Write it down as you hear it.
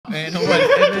And a 1,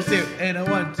 and a 2, and a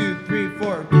 1, 2, 3,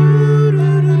 4.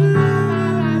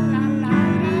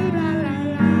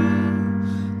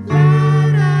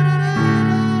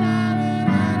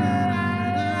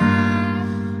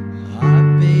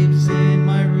 Hot babes in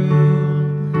my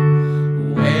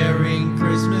room, wearing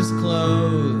Christmas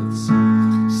clothes.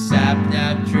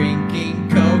 Sapnap drinking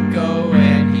cocoa,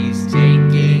 and he's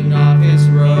taking off his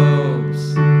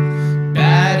robes.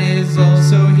 Bat is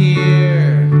also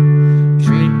here,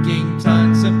 drinking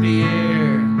tons of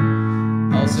beer,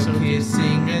 also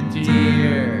kissing a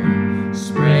deer,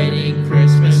 spreading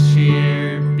Christmas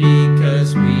cheer,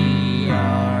 because we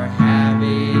are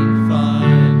having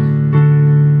fun.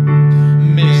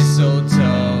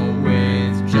 Mistletoe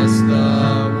with just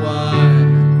the one,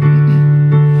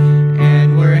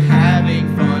 and we're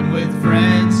having fun with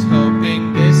friends,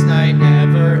 hoping this night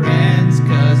never ends,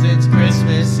 'cause it's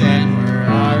Christmas and we're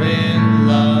all in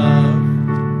love.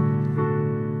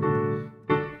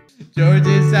 George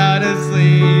is out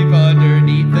asleep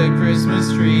underneath the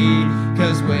Christmas tree,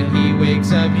 'cause when he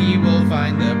wakes up he will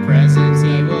find the presents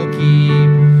he will keep.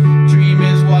 Dream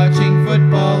is watching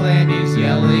football and is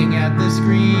yelling at the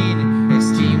screen.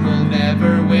 His team will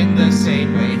never win the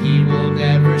same way, he will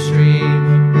never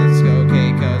stream. Let's go,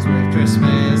 okay, 'cause we're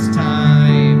Christmas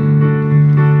time.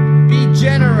 Be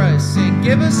generous and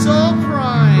give us all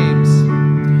primes.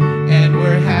 And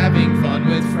we're having fun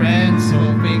with friends,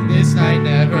 hoping this night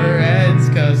never ends,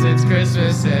 'cause it's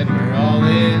Christmas and we're all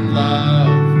in love.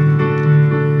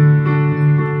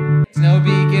 Snow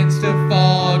begins to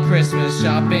fall, Christmas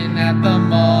shopping at the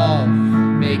mall,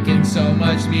 making so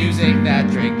much music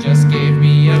that Drake just gave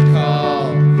me a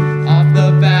call. Off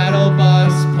the battle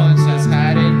bus, Punch has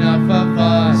had enough of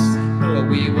us, but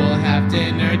we will have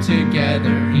dinner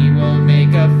together, he will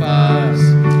make a fuss.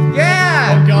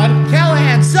 Yeah! Oh God.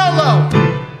 Callahan solo!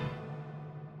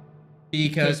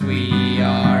 Because we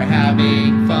are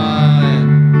having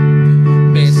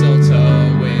fun.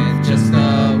 Mistletoe with just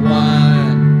the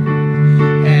one.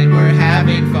 And we're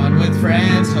having fun with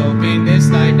friends, hoping this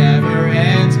night never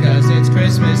ends, 'cause it's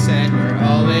Christmas and we're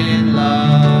all in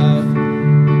love.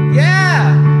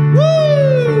 Yeah!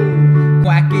 Woo!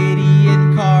 Quackity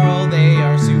and Karl, they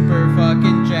are super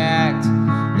fucking jacked,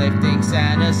 lifting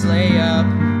Santa's sleigh up.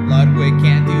 Ludwig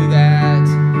can't do that.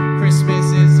 Christmas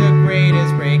is the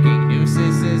greatest, breaking news,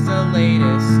 this is the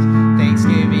latest.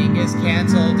 Thanksgiving is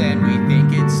canceled and we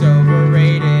think it's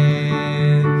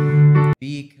overrated,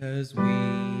 because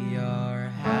we are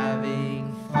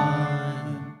having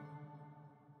fun.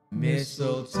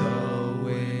 Mistletoe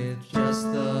with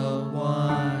just the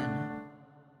one.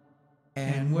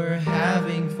 And we're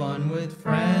having fun with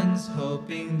friends,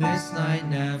 hoping this night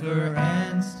never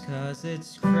ends, 'cause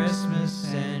it's Christmas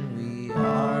and we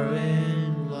are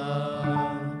in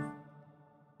love.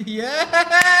 Yeah!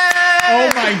 Oh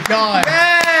my God.